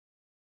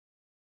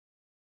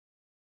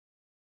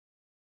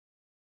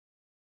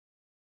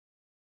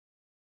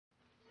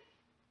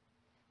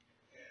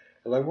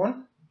Hello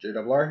everyone,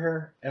 JWR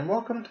here, and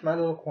welcome to my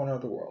little corner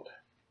of the world.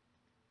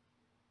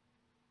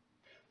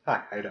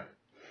 Hi, how you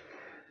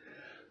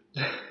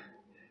doing?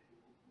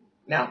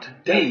 Now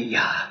today,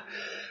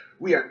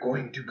 we are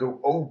going to go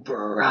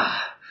over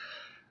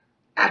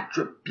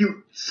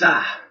attributes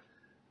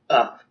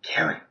of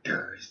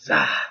characters.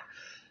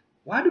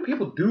 Why do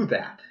people do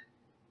that?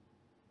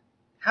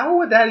 How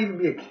would that even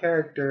be a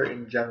character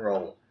in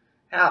general?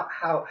 Why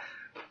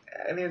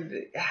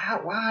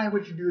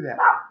would you do that?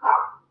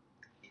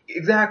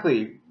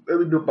 Exactly.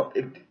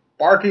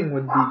 Barking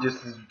would be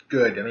just as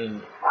good. I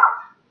mean,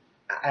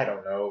 I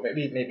don't know.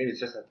 Maybe it's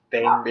just a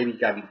thing. Maybe you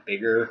gotta be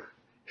bigger.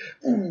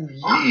 Ooh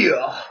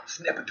yeah!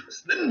 Snap into a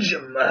Slim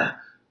Jim. I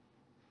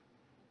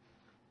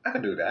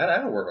can do that. I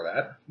can work with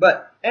that.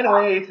 But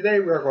anyway, today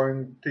we are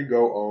going to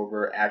go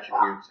over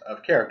attributes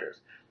of characters.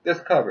 This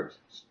covers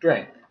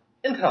strength,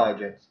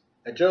 intelligence,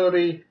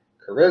 agility,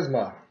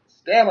 charisma,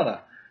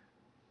 stamina.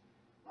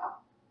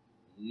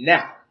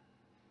 Now,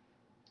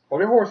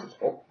 hold your horses.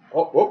 Whoa.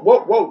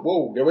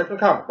 Get away from the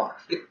comic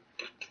box. Get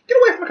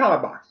away from the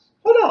comic box.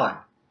 Hold on.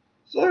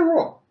 Slow your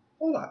roll.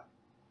 Hold on.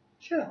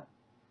 Chill.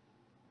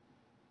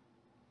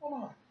 Hold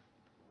on.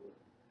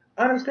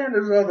 I understand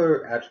there's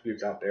other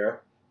attributes out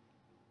there.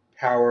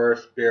 Power,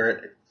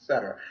 spirit,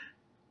 etc.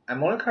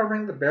 I'm only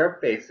covering the bare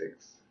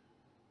basics.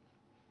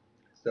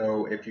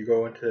 So if you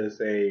go into,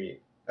 say,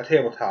 a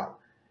tabletop,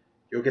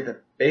 you'll get the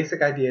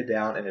basic idea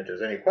down, and if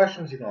there's any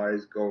questions, you can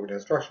always go over the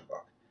instruction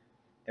book.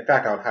 In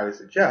fact, I would highly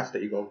suggest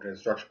that you go over the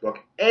instruction book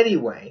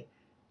anyway,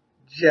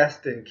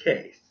 just in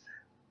case.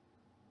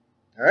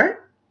 Alright?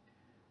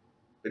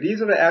 But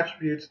these are the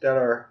attributes that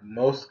are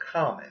most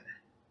common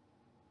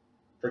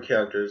for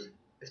characters,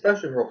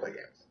 especially in roleplay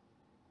games.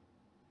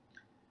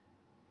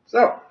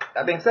 So,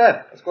 that being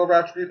said, let's go over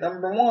attribute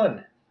number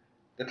 1.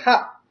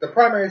 The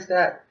primary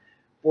stat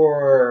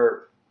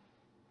for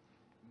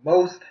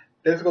most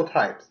physical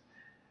types.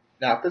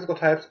 Now, physical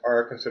types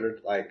are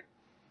considered like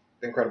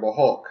the Incredible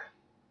Hulk,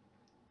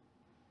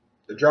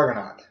 the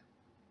Juggernaut,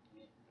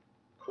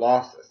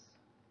 Colossus,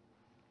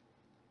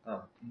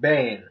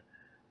 Bane.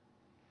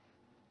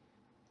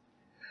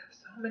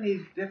 So many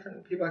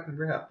different people I can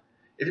bring up.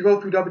 If you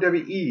go through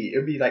WWE, it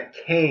would be like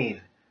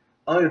Kane,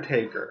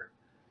 Undertaker,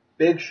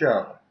 Big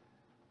Show.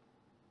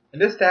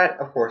 And this stat,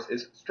 of course,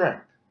 is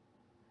strength.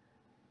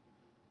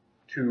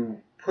 To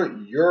put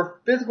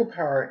your physical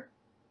power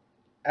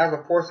as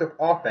a force of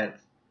offense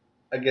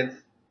against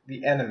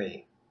the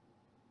enemy.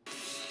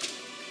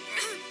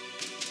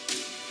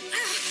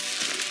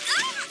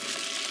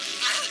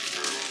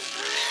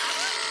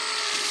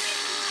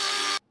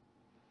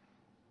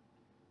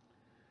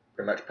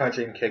 Pretty much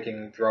punching,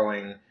 kicking,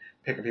 throwing,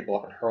 picking people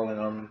up and hurling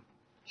them,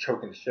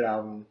 choking the shit out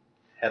of them,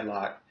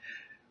 headlock.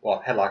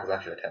 Well, headlock is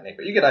actually a technique,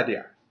 but you get the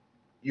idea.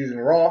 Using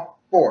raw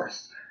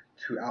force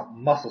to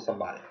outmuscle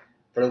somebody.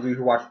 For those of you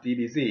who watch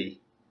DBZ,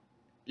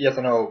 yes,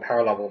 I know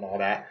power level and all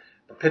that,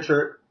 but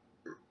picture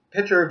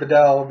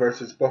Vidal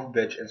versus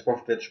Spopovich, and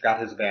Spopovich got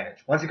his advantage.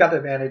 Once he got the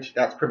advantage,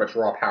 that's pretty much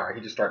raw power. He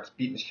just starts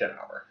beating the shit out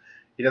of her.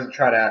 He doesn't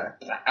try to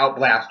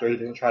outblast her, he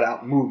doesn't try to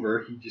outmove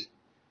her, he just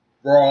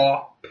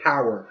raw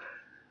power.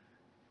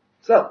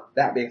 So,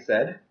 that being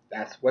said,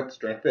 that's what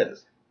strength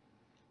is.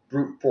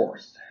 Brute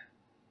force.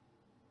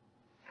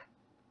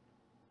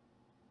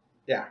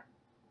 Yeah.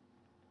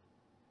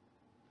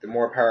 The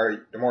more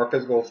power, the more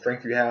physical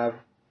strength you have,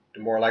 the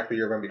more likely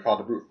you're going to be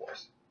called a brute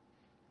force.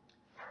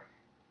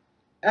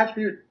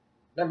 Attribute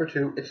number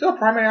 2, it's still a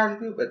primary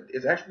attribute, but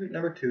it's attribute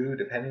number 2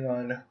 depending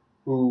on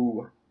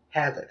who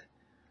has it.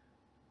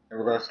 And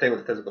we're going to stay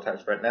with physical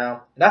types right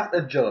now. And that's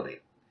agility.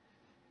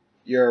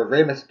 Your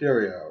Rey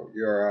Mysterio,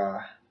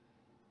 your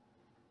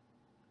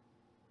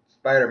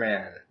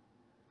Spider-Man,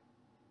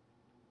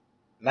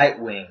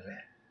 Nightwing,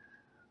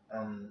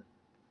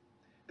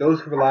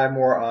 those who rely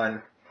more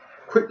on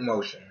quick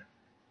motion,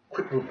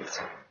 quick movements.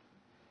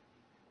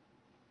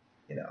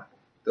 You know,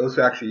 those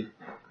who actually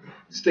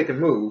stick and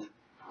move.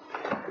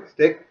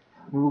 Stick,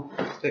 move,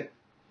 stick.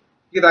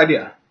 You get the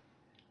idea.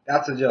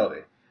 That's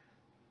agility.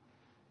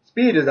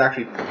 Speed is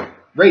actually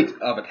rate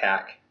of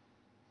attack.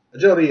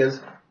 Agility is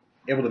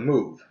able to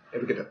move,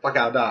 able to get the fuck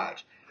out of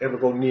dodge, able to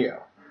go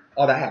near,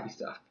 all that happy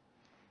stuff.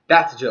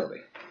 That's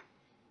agility.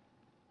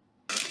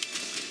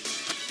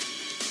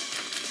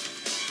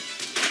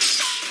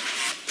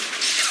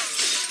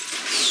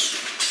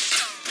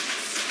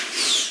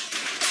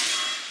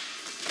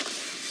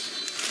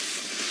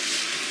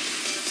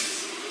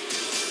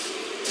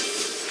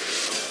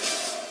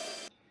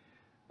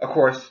 Of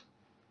course,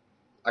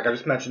 like I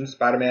just mentioned,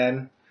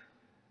 Spider-Man,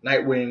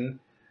 Nightwing,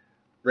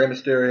 Rey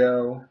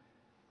Mysterio,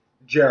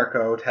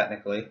 Jericho,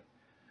 technically.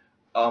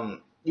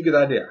 You get the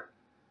idea.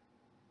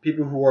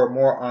 People who are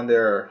more on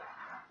their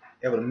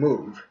able to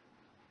move,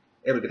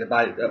 able to get their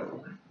body to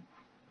go.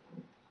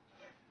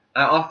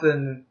 I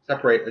often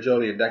separate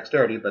agility and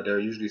dexterity, but they're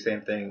usually the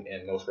same thing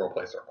in most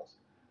roleplay circles.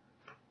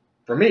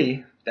 For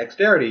me,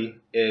 dexterity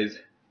is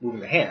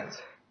moving the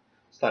hands,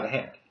 sleight of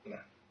hand, you know.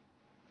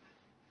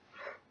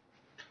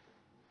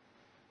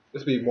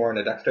 This would be more in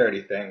a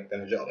dexterity thing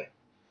than agility.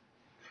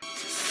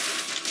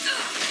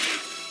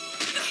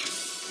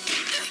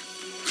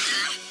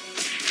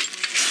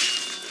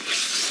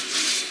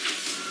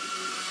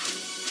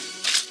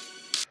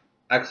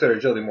 I consider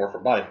agility more for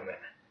body movement.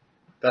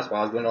 That's why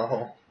I was doing the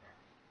whole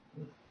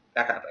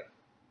that kind of thing.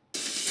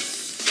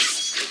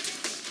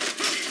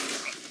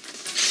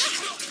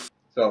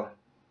 So,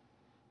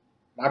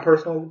 my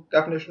personal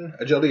definition: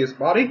 agility is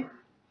body,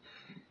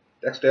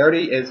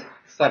 dexterity is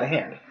sleight of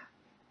hand.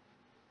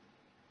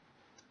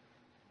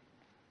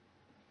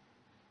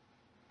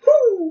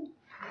 Woo!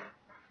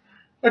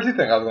 What do you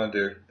think I was going to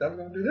do? I was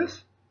going to do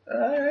this?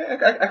 I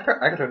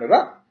can turn it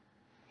up.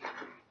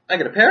 I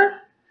get a pair.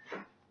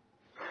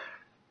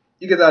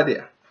 You get the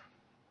idea.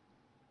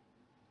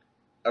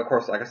 Of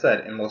course, like I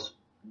said, in most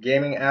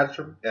gaming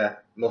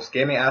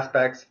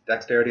aspects,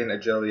 dexterity and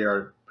agility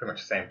are pretty much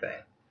the same thing.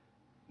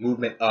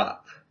 Movement of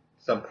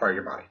some part of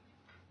your body.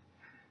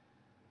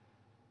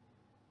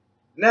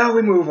 Now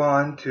we move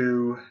on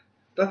to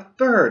the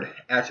third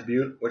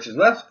attribute, which is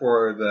less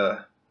for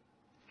the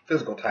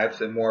physical types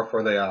and more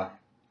for the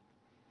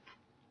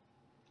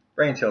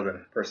brain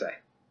children, per se.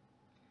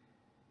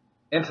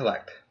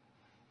 Intellect.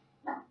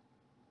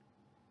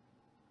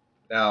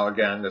 Now,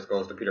 again, this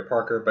goes to Peter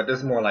Parker, but this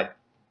is more like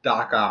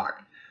Doc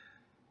Ock.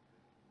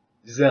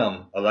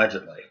 Zim,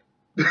 allegedly.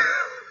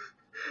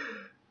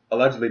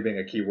 Allegedly being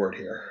a key word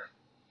here.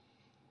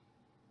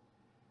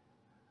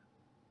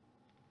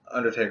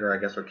 Undertaker, I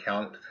guess, would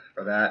count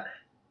for that.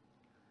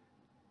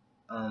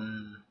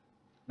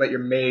 But your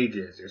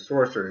mages, your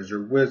sorcerers,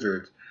 your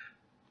wizards,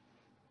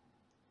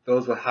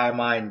 those with high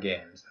mind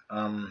games,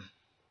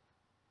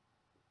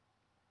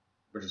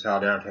 which is how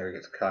the Undertaker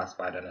gets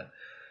classified in it.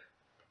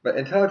 But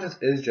intelligence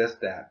is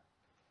just that.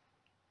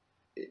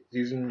 It's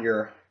using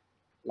your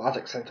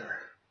logic center.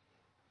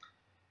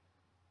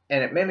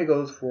 And it mainly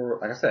goes for,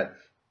 like I said,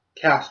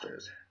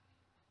 casters.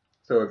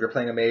 So if you're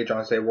playing a mage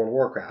on, say, World of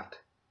Warcraft,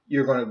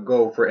 you're going to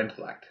go for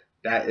intellect.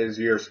 That is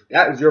your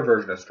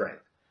version of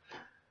strength.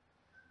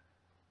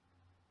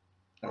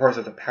 Of course,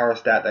 there's a power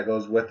stat that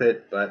goes with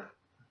it, but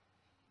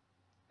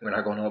we're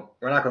not going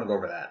to go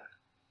over that,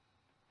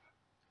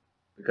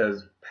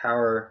 because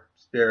power,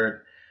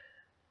 spirit,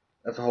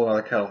 that's a whole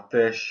other kettle of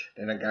fish,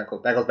 and that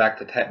goes back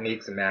to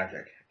techniques and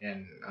magic,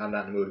 and I'm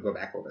not in the mood to go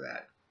back over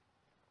that.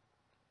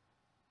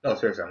 No,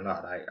 seriously, I'm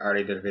not. I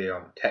already did a video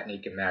on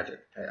technique and magic.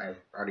 I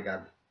already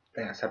got a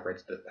thing that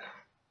separates the.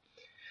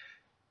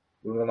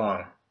 Moving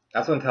along.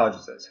 That's what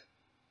intelligence is.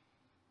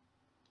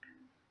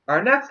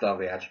 Our next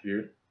lovely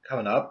attribute,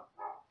 coming up,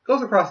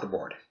 goes across the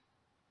board.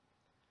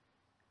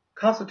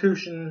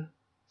 Constitution,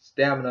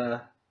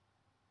 stamina,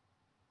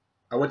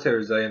 I would say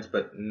resilience,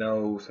 but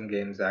no, some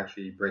games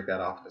actually break that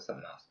off into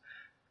something else.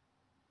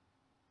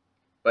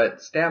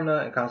 But stamina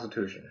and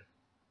constitution,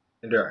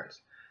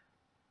 endurance.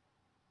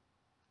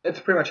 It's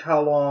pretty much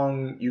how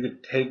long you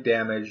could take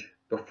damage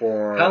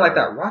before... Kind of like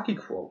that Rocky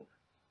quote,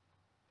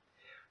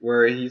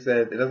 where he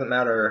said, it doesn't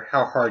matter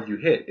how hard you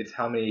hit, it's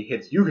how many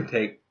hits you can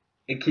take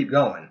and keep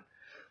going,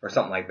 or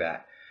something like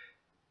that.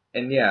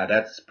 And yeah,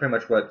 that's pretty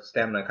much what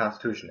stamina and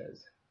constitution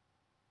is.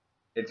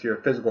 It's your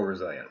physical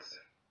resilience.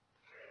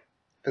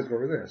 Physical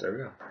resilience, there we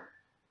go.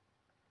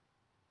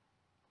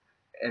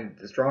 And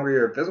the stronger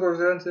your physical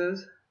resilience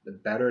is, the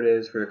better it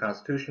is for your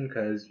constitution,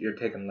 because you're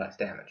taking less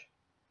damage.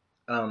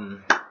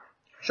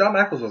 Shawn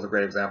Michaels was a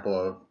great example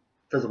of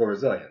physical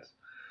resilience.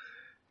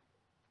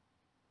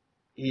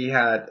 He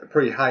had a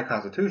pretty high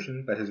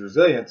constitution, but his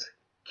resilience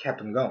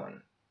kept him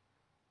going.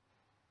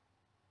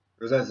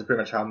 Resilience is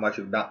pretty much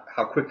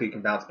how quickly you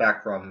can bounce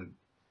back from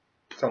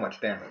so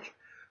much damage.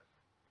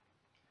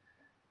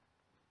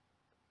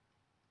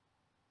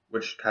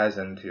 Which ties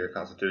into your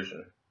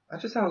constitution. I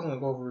just said I was going to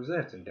go over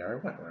resilience, and there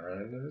I went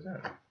right into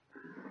resilience.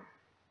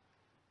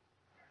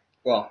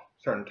 Well,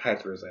 certain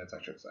types of resilience,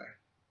 I should say.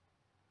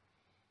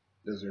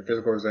 This is your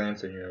physical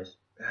resilience and your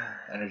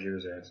energy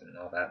resilience and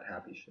all that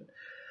happy shit.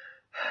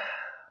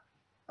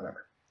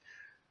 Whatever.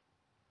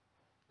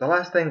 The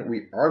last thing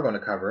we are going to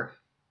cover,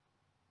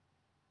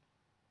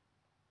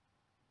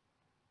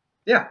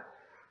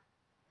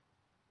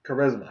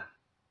 charisma.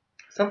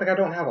 Something I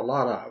don't have a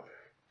lot of.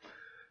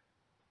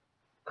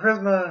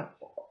 Charisma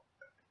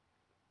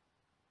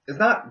is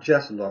not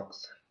just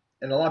looks.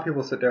 And a lot of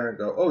people sit there and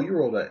go, oh, you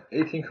rolled an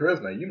 18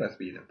 charisma, you must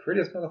be the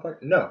prettiest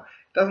motherfucker. No,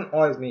 it doesn't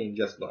always mean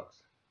just looks.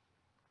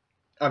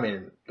 I mean,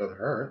 it doesn't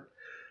hurt.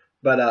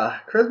 But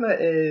charisma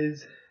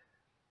is,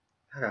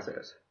 how can I say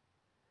this?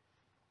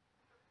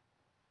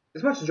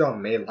 As much as y'all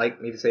may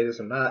like me to say this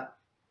or not,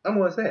 I'm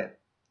going to say it.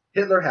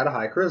 Hitler had a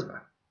high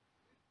charisma.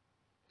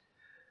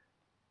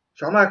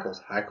 Shawn Michaels,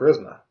 high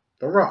charisma.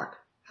 The Rock,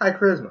 high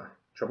charisma.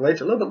 Triple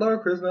H, a little bit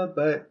lower charisma,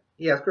 but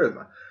he has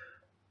charisma.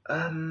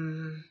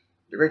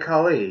 The Great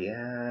Khali,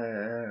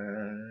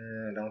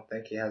 I don't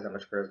think he has that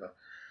much charisma.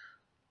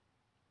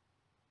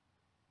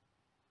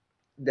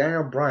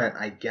 Daniel Bryan,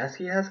 I guess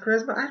he has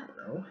charisma? I don't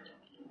know.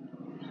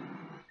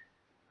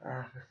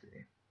 Let's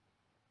see.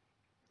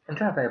 I'm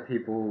trying to think of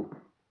people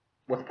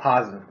with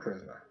positive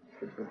charisma,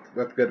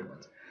 with good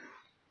ones.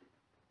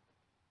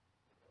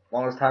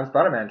 Longest time,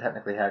 Spider-Man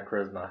technically had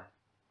charisma.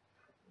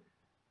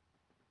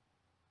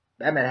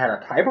 Batman had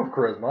a type of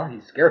charisma. He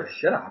scared the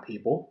shit out of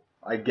people.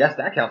 I guess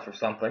that counts for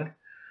something.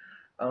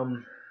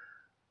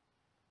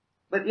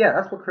 But yeah,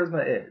 that's what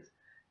charisma is.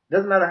 It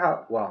doesn't matter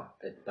how, well,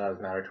 it does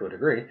matter to a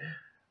degree,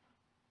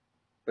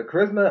 but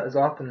charisma is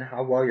often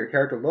how well your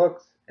character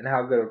looks and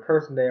how good of a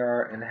person they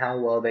are and how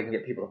well they can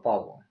get people to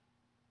follow them.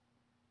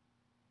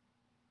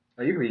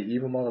 Now, you can be an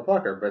evil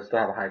motherfucker, but still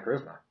have a high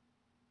charisma.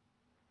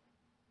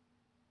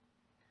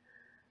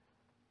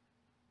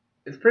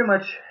 It's pretty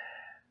much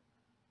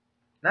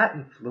not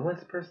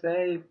influence per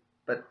se,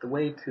 but the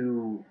way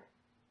to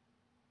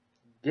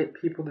get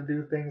people to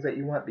do things that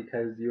you want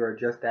because you are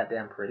just that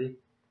damn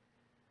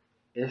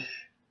pretty-ish.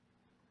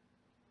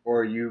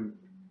 Or you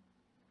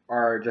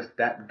are just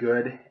that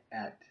good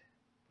at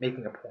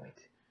making a point.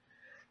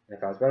 And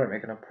if I was better at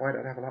making a point,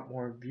 I'd have a lot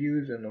more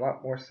views and a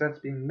lot more sense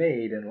being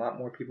made and a lot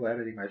more people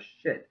editing my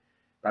shit.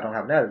 But I don't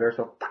have an editor,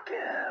 so fuck you,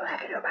 I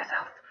can do it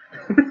myself.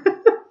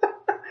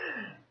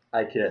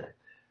 I kid.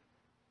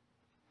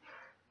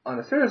 On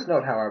a serious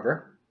note,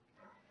 however,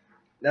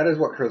 that is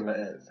what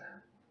charisma is.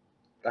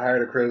 The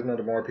higher the charisma,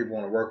 the more people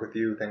want to work with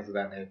you, things of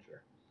that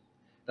nature.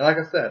 Now, like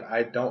I said,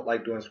 I don't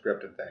like doing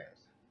scripted things.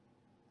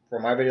 For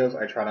my videos,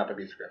 I try not to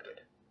be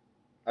scripted.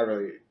 I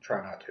really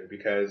try not to,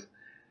 because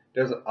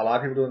there's a lot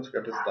of people doing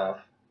scripted stuff,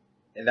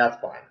 and that's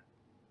fine.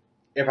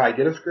 If I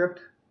get a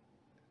script,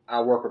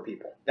 I'll work with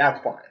people.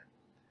 That's fine.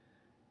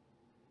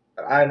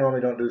 But I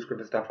normally don't do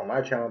scripted stuff on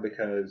my channel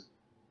because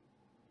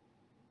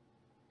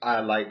I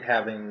like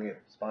having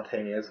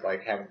spontaneous,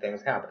 like having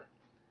things happen.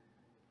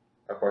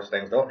 Of course,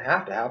 things don't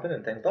have to happen,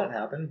 and things don't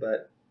happen,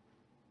 but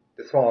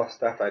the small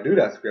stuff I do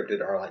that's scripted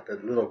are like the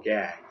little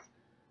gags.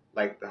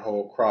 Like the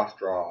whole cross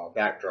draw,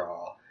 back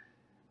draw.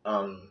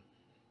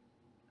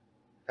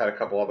 Had a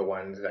couple other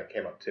ones that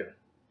came up too.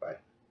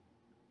 But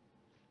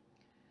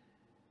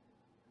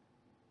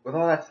with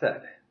all that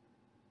said,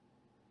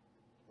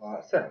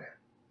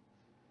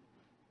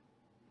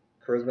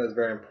 charisma is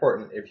very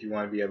important if you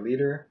want to be a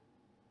leader.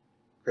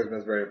 Charisma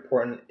is very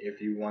important if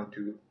you want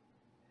to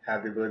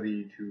have the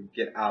ability to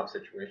get out of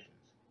situations.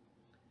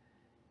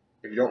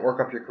 If you don't work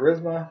up your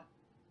charisma,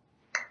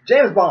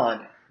 James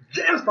Bond!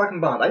 James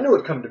fucking Bond! I knew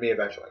it'd come to me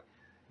eventually.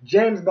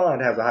 James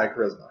Bond has a high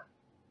charisma.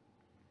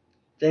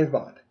 James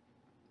Bond.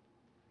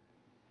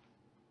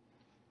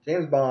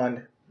 James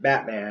Bond,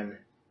 Batman,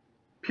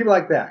 people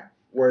like that,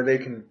 where they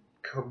can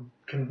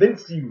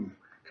convince you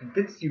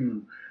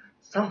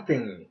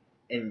something,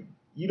 and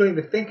you don't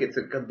even think it's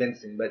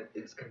convincing, but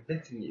it's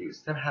convincing you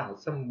somehow,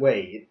 some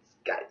way. It's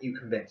got you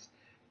convinced.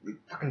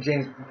 Fucking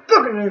James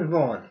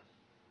Bond.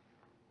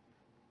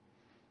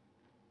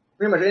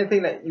 Pretty much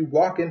anything that you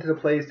walk into the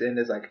place and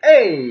is like,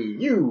 hey,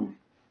 you,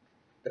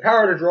 the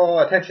power to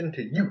draw attention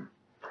to you.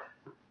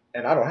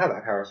 And I don't have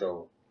that power,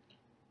 so.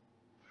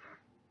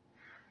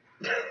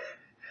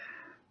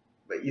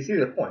 But you see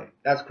the point.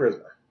 That's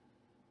charisma.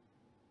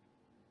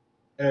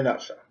 In a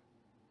nutshell.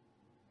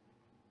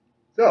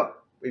 So,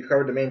 we've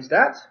covered the main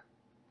stats.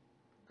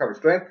 Covered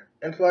strength,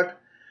 intellect,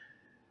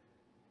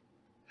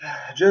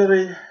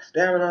 agility,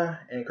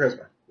 stamina, and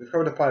charisma. We've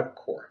covered the 5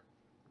 core.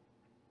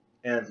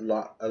 And it's a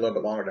little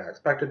bit longer than I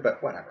expected,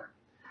 but whatever.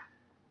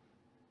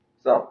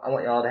 So, I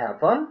want y'all to have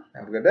fun.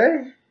 Have a good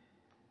day.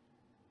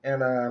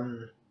 And,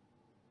 I'm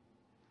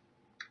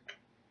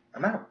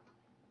out.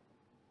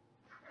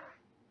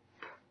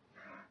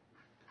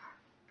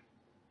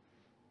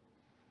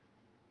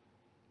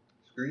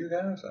 Screw you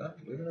guys, huh?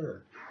 Leave it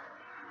alone.